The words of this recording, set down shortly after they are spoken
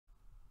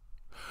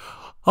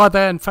Hi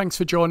there, and thanks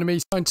for joining me.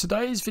 So in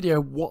today's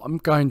video, what I'm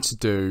going to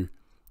do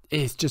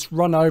is just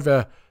run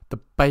over the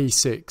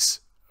basics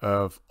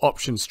of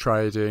options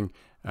trading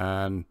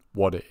and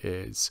what it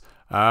is.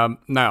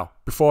 Now,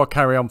 before I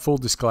carry on, full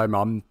disclaimer,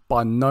 I'm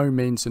by no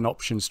means an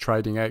options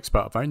trading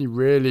expert. I've only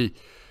really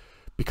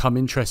become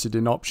interested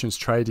in options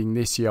trading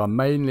this year.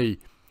 My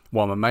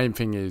main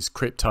thing is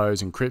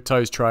cryptos and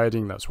cryptos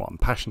trading. That's what I'm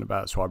passionate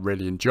about. That's what I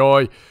really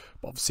enjoy.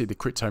 But obviously, the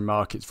crypto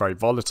market's very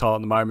volatile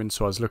at the moment,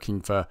 so I was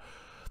looking for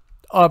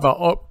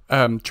other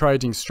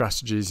trading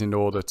strategies in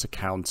order to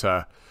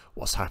counter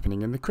what's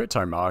happening in the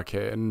crypto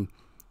market, and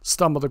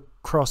stumbled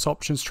across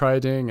options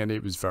trading, and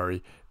it was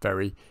very,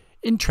 very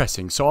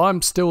interesting. So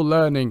I'm still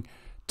learning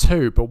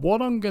too, but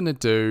what I'm going to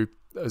do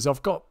is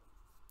I've got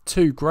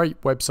two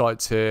great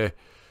websites here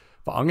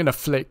that I'm going to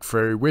flick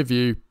through with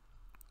you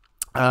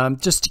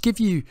just to give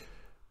you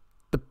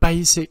the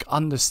basic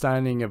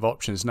understanding of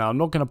options. Now, I'm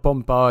not going to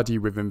bombard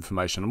you with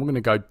information. I'm going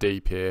to go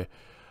deep here.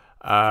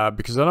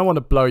 Because I don't want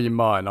to blow your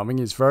mind. I think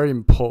it's very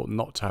important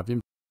not to have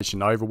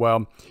information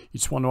overwhelm. You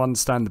just want to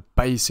understand the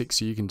basics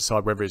so you can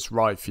decide whether it's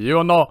right for you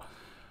or not.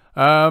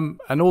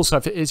 And also,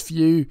 if it is for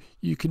you,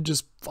 you can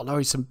just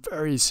follow some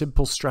very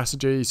simple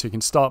strategies so you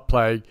can start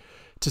playing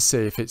to see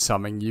if it's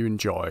something you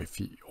enjoy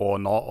or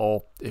not,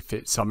 or if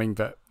it's something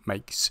that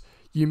makes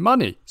you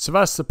money. So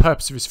that's the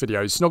purpose of this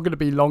video. It's not going to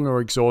be long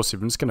or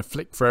exhaustive. I'm just going to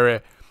flick through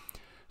it.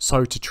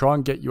 So to try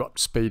and get you up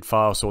to speed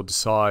fast, or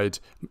decide,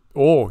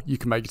 or you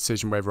can make a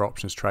decision whether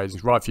options trading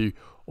is right for you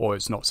or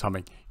it's not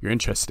something you're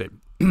interested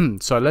in.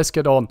 So let's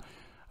get on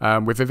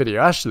with the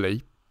video.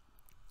 Actually,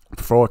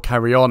 before I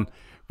carry on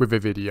with the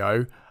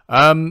video,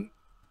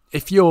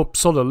 if you're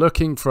sort of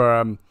looking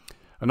for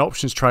an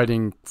options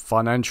trading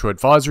financial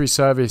advisory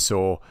service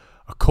or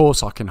a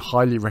course, I can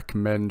highly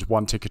recommend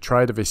One Ticket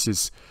Trader.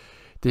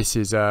 This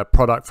is a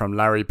product from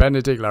Larry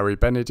Benedict. Larry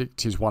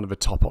Benedict is one of the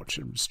top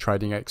options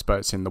trading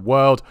experts in the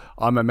world.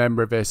 I'm a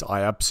member of this.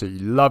 I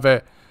absolutely love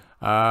it.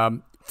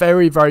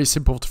 Very, very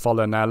simple to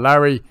follow. Now,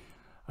 Larry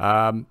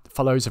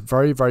follows a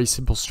very, very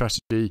simple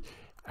strategy,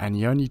 and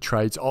he only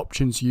trades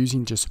options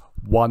using just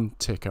one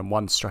ticker and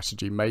one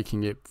strategy,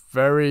 making it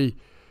very,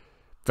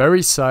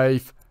 very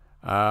safe,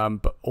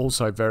 but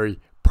also very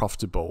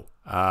profitable.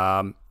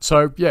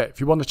 So yeah, if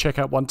you want to check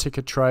out One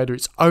Ticket Trader,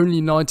 it's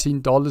only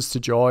 $19 to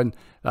join.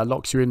 That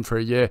locks you in for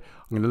a year.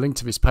 I'm going to link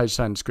to this page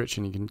down in the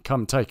description. You can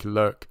come take a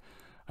look,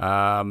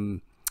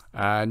 and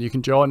you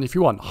can join if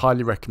you want.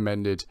 Highly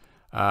recommended.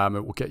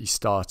 It will get you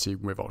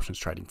started with options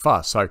trading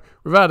fast. So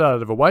with that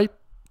out of the way,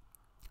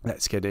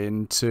 let's get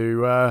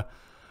into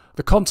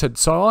the content.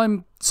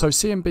 So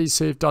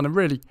CNBC have done a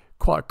really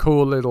quite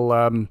cool little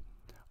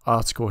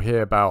article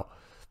here about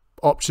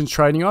options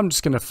trading. I'm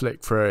just going to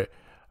flick through it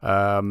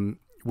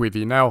with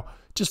you now.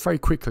 Just very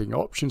quickly,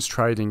 options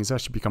trading has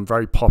actually become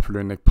very popular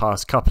in the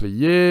past couple of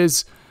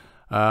years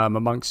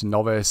amongst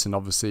novice and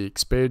obviously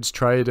experienced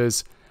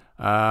traders,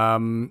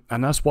 and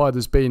that's why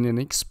there's been an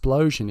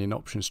explosion in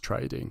options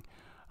trading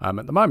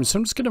at the moment. So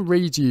I'm just going to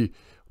read you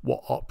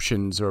what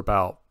options are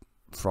about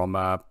from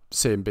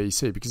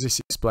CNBC, because this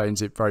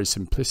explains it very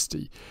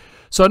simplistically.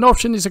 So an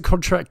option is a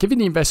contract giving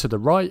the investor the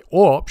right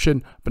or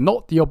option, but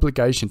not the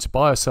obligation to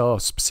buy or sell a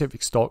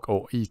specific stock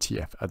or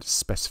ETF at a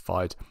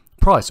specified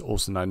price,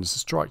 also known as the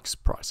strike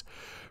price,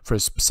 for a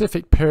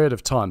specific period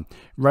of time,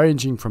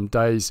 ranging from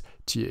days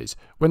to years.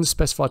 When the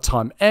specified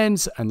time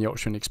ends and the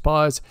option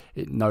expires,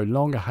 it no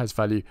longer has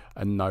value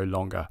and no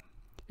longer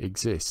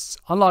exists.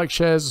 Unlike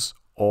shares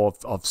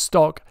of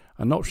stock,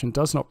 an option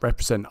does not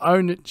represent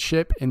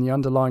ownership in the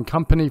underlying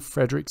company,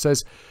 Frederick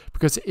says,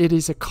 because it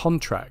is a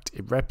contract.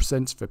 It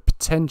represents the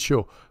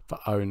potential for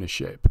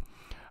ownership,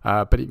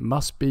 but it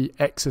must be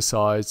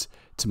exercised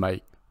to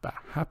make that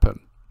happen.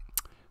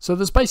 So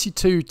there's basically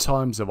two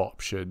types of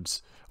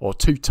options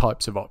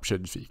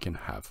that you can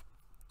have.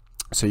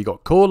 So you've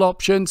got call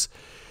options.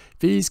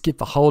 These give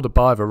the holder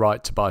buyer the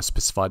right to buy a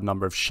specified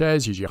number of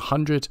shares, usually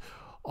 100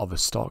 of a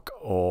stock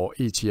or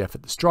ETF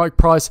at the strike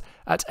price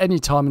at any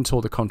time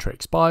until the contract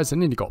expires.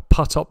 And then you've got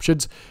put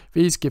options.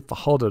 These give the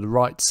holder the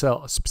right to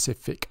sell a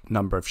specific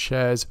number of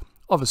shares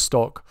of a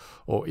stock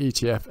or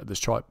ETF at the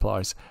strike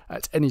price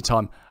at any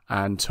time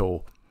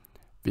until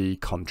the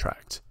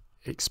contract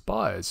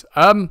expires.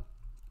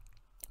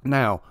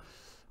 Now,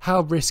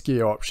 how risky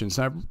are options?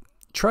 Now,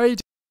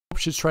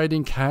 options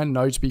trading can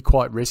know to be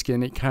quite risky,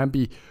 and it can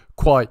be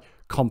quite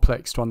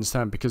complex to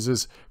understand because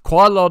there's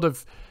quite a lot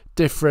of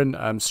different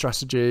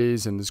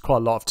strategies, and there's quite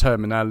a lot of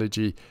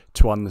terminology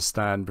to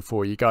understand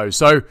before you go.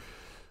 So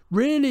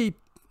really,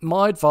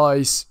 my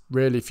advice,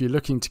 if you're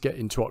looking to get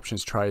into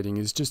options trading,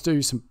 is just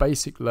do some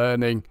basic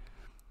learning.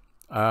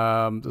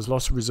 There's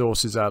lots of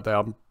resources out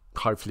there.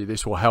 Hopefully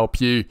this will help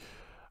you.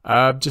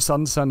 Just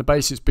understand the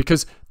basics,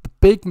 because the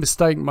big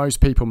mistake most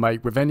people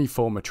make with any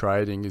form of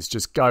trading is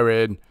just go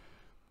in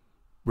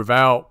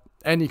without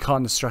any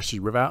kind of strategy,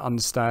 without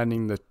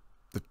understanding the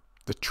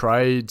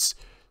trades,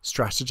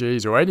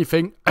 strategies, or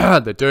anything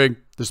they're doing.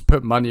 Just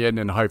put money in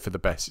and hope for the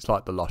best. It's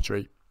like the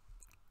lottery,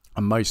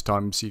 and most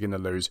times you're going to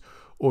lose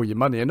all your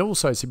money. And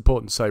also it's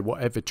important to say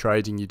whatever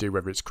trading you do,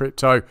 whether it's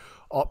crypto,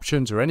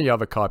 options or any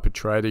other type of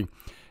trading,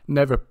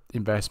 never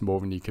invest more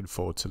than you can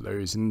afford to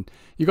lose. And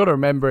you got to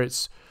remember,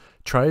 it's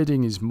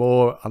trading is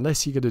more,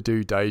 unless you're going to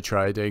do day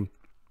trading,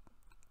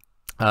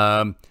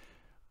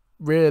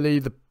 really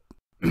the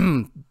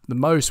the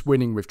most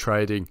winning with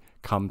trading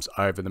comes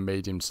over the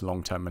medium to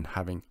long term and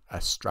having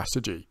a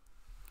strategy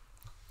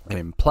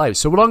in place.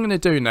 So what I'm going to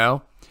do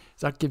now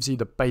is that gives you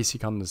the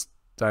basic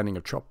understanding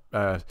of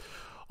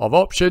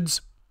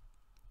options.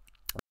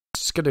 I'm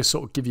just going to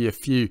sort of give you a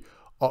few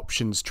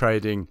options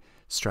trading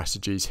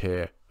strategies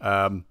here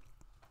that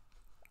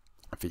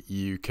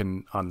you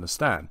can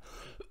understand.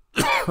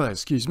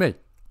 Excuse me.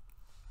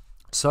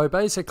 So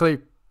basically,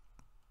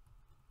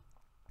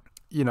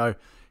 you know,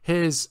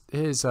 here's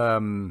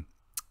an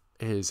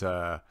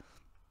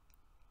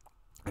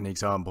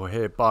example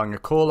here, buying a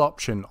call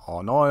option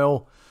on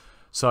oil.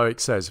 So it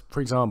says, for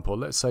example,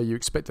 let's say you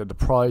expected the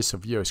price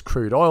of US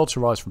crude oil to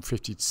rise from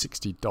 $50 to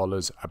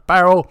 $60 a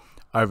barrel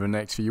over the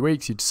next few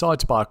weeks. You decide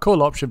to buy a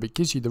call option that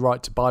gives you the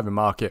right to buy the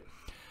market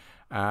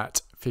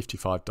at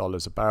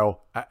 $55 a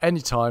barrel at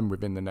any time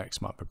within the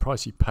next month. The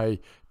price you pay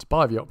to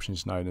buy the option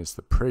is known as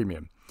the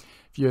premium.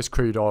 If US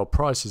crude oil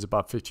price is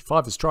above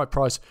 55, the strike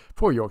price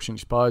before your option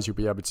expires, you'll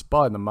be able to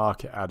buy in the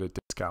market at a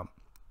discount.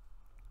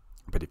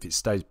 But if it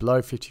stays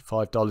below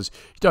 $55,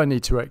 you don't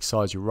need to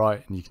exercise your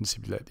right and you can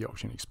simply let the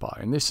option expire.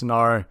 In this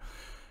scenario,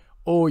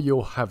 all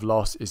you'll have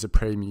lost is a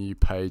premium you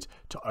paid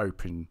to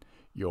open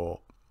your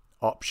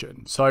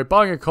option. So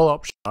buying a call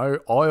option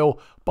oil,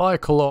 buy a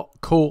call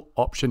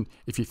option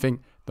if you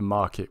think the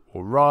market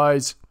will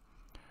rise.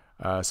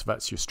 So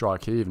that's your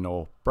strike even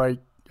or break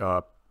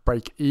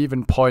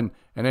even point,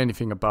 and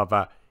anything above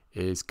that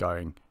is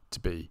going to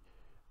be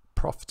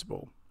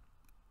profitable.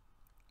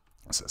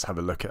 So let's have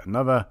a look at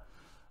another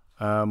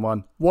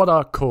one. What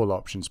are call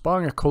options?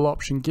 Buying a call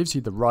option gives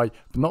you the right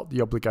but not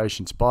the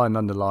obligation to buy an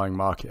underlying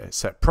market at a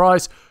set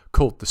price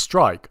called the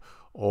strike,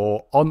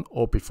 or on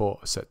or before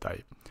a set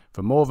date.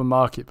 The more the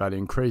market value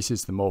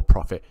increases, the more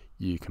profit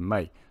you can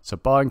make. So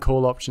buying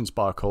call options,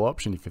 buy a call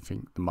option if you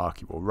think the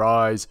market will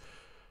rise.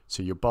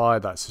 So you buy,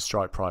 that's the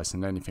strike price,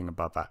 and anything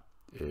above that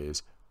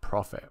is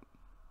profit.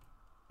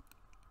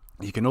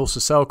 You can also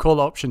sell call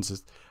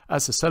options.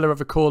 As a seller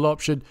of a call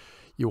option,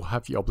 you'll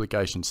have the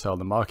obligation to sell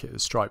the market at the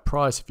strike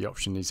price if the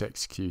option is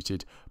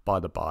executed by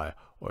the buyer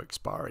or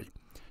expiry.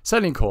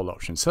 Selling call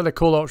options. Sell a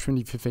call option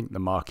if you think the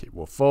market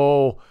will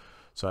fall.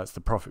 So that's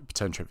the profit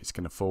potential. If it's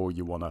going to fall,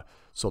 you want to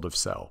sort of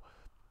sell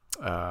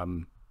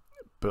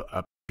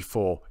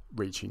before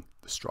reaching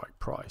the strike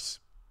price.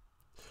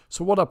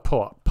 So what are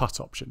put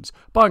options?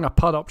 Buying a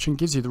put option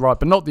gives you the right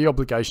but not the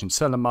obligation to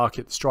sell the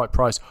market at the strike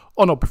price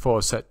on or before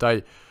a set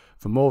date.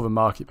 The more the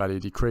market value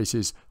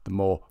decreases, the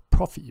more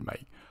profit you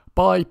make.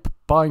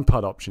 Buying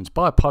put options.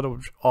 Buy a put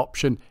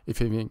option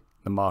if you think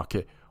the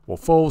market will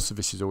fall. So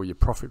this is all your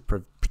profit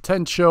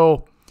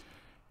potential.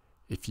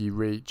 If you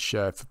reach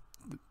the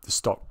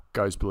stock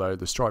goes below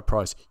the strike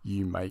price,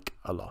 you make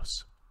a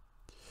loss.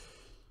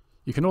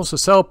 You can also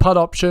sell put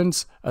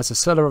options. As a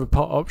seller of a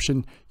put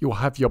option, you'll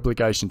have the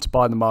obligation to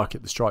buy the market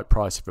at the strike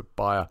price if a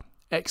buyer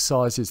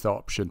exercises the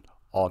option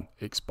on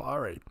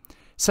expiry.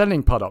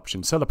 Selling put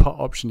options. Sell a put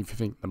option if you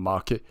think the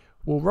market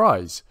will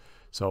rise.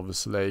 So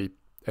obviously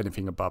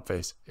anything above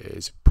this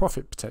is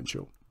profit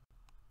potential.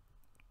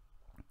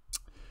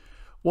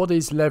 What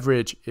is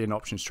leverage in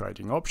options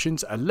trading?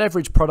 Options are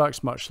leverage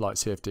products much like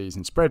CFDs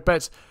and spread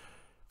bets.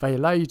 They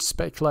allow you to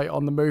speculate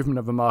on the movement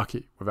of a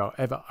market without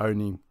ever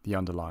owning the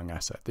underlying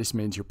asset. This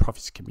means your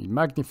profits can be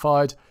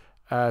magnified,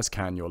 as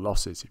can your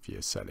losses if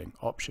you're selling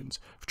options.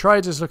 For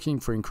traders looking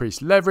for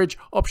increased leverage,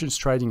 options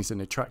trading is an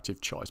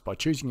attractive choice. By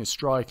choosing a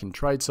strike and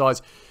trade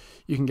size,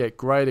 you can get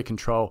greater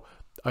control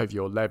over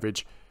your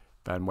leverage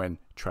than when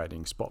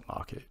trading spot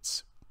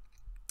markets.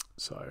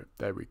 So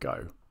there we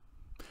go.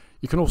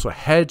 You can also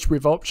hedge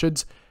with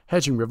options.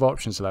 Hedging with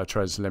options allows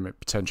traders to limit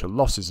potential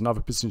losses in other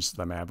positions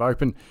they may have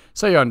open.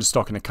 Say you own a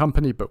stock in a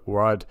company but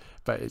worried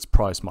that its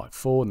price might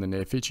fall in the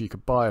near future, you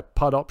could buy a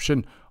put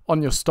option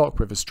on your stock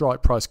with a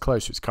strike price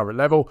close to its current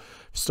level.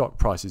 If stock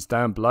price is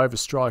down below the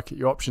strike at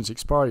your options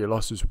expiry, your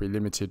losses will be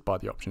limited by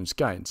the options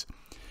gains.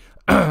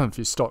 If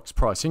your stock's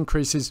price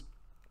increases,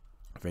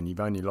 then you've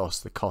only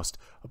lost the cost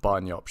of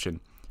buying the option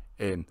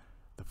in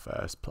the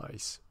first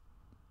place.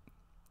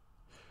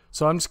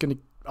 So I'm just going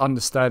to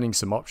understanding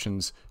some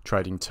options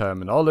trading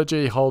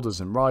terminology. Holders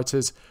and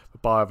writers. The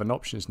buyer of an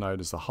option is known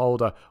as the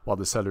holder, while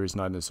the seller is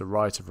known as the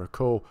writer. For a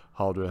call,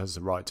 holder has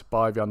the right to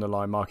buy the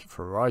underlying market.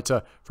 For a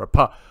writer, for a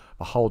put,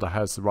 the holder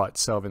has the right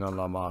to sell the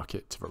underlying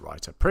market to the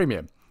writer.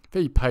 Premium.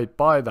 Fee paid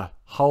by the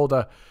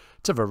holder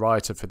to the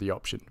writer for the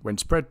option. When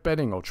spread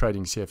betting or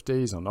trading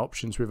CFDs on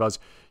options with us,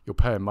 you'll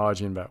pay a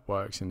margin that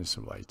works in this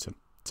way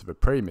to the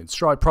premium.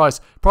 Strike price.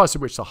 Price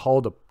at which the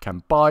holder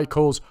can buy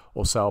calls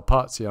or sell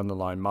puts, the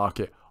underlying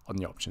market on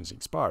the options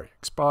expiry.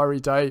 Expiry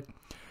date,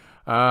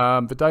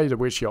 the date at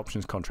which the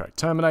options contract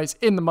terminates.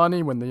 In the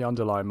money when the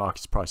underlying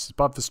market price is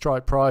above the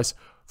strike price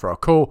for a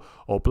call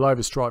or below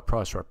the strike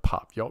price for a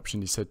put. The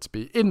option is said to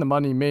be in the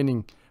money,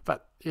 meaning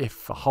that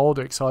if a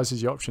holder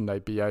exercises the option,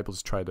 they'd be able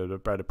to trade at a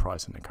better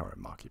price than the current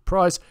market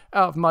price,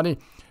 out of money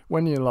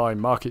when the underlying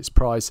market's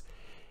price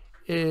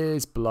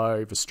is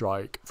below the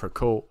strike for a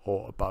call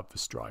or above the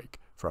strike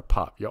for a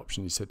put. The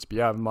option is said to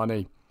be out of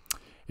money.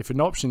 If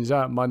an option is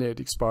out of money at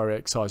expiry,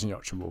 exercising the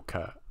option will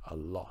occur a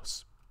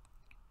loss.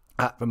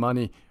 At the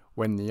money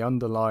when the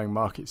underlying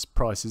market's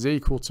price is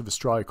equal to the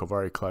strike or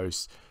very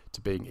close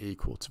to being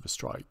equal to the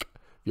strike,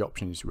 the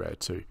option is read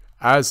to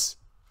as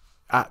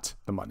at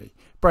the money.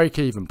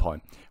 Break-even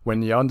point when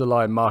the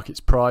underlying market's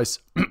price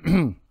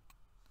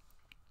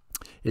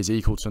is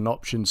equal to an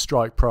option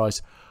strike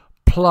price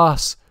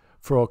plus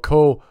for a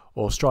call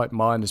or strike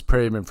minus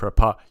premium for a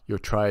put, your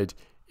trade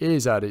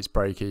is at its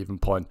break-even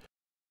point.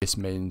 This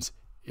means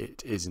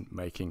it isn't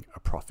making a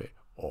profit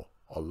or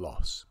a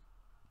loss.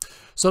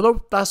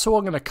 So that's all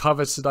I'm going to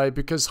cover today,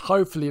 because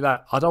hopefully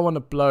that, I don't want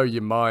to blow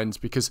your minds,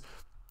 because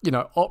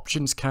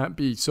options can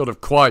be sort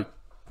of quite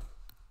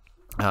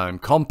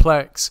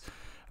complex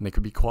and they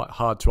could be quite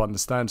hard to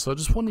understand. So I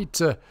just wanted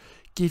to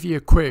give you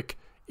a quick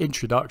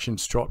introduction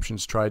to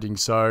options trading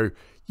so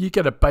you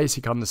get a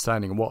basic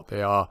understanding of what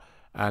they are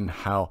and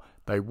how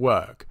they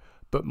work.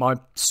 But my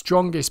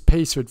strongest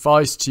piece of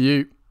advice to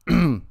you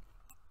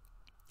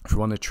if you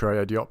want to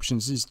trade the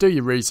options is do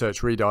your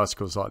research, read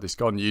articles like this,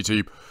 go on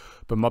YouTube.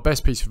 But my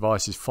best piece of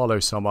advice is follow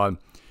someone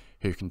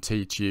who can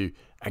teach you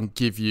and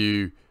give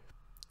you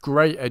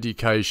great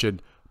education,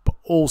 but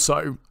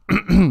also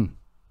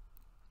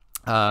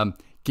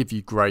give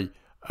you great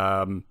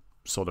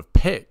sort of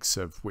picks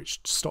of which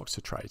stocks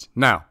to trade.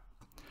 Now,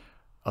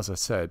 as I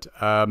said,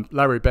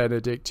 Larry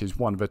Benedict is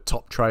one of the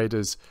top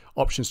traders,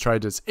 options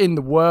traders in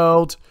the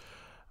world.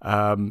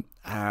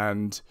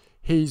 And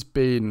he's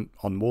been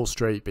on Wall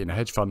Street, been a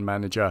hedge fund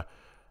manager,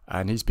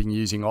 and he's been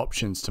using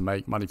options to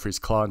make money for his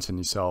clients and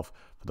himself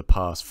for the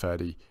past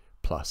 30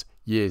 plus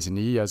years. And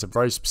he has a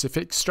very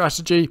specific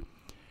strategy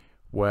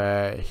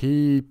where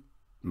he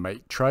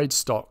trades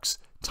stocks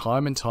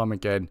time and time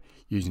again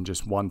using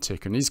just one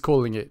ticker. And he's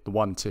calling it the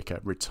one ticker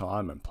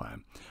retirement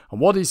plan. And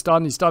what he's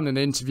done an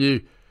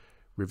interview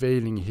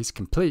revealing his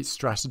complete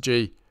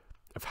strategy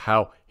of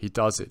how he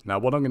does it. Now,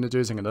 what I'm going to do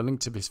is I'm going to link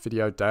to this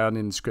video down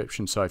in the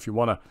description. So if you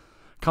want to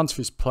come to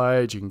this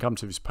page, you can come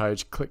to this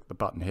page, click the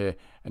button here,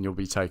 and you'll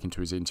be taken to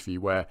his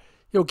interview where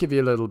he'll give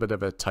you a little bit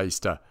of a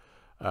taster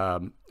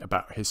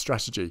about his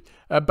strategy.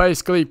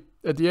 Basically,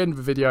 at the end of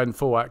the video, in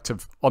full act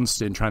of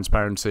honesty and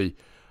transparency,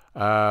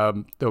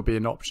 there'll be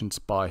an option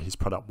to buy his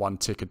product One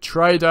Ticker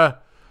Trader.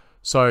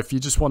 So if you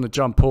just want to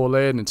jump all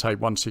in and take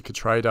One Ticker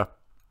Trader,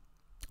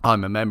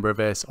 I'm a member of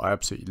this. I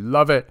absolutely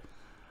love it.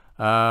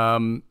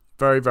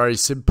 Very, very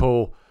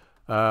simple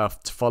to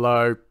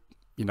follow.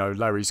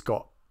 Larry's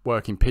got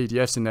working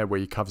PDFs in there where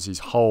he covers his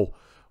whole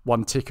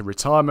one ticker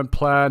retirement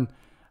plan,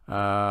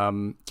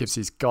 gives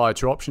his guide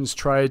to options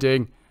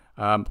trading.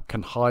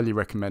 Can highly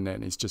recommend it,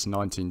 and it's just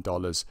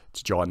 $19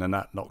 to join, and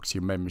that knocks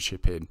your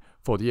membership in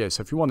for the year.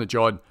 So if you want to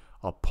join,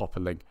 I'll pop a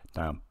link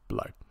down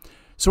below.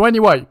 So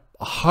anyway,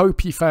 I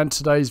hope you found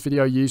today's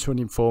video useful and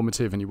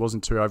informative, and it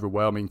wasn't too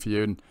overwhelming for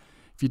you. And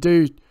if you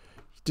do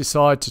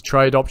decide to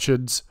trade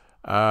options,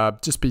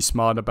 just be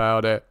smart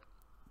about it.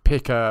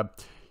 Take a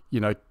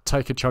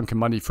chunk of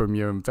money from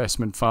your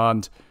investment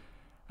fund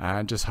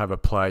and just have a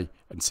play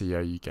and see how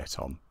you get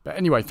on. But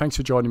anyway, thanks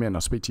for joining me, and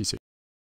I'll speak to you soon.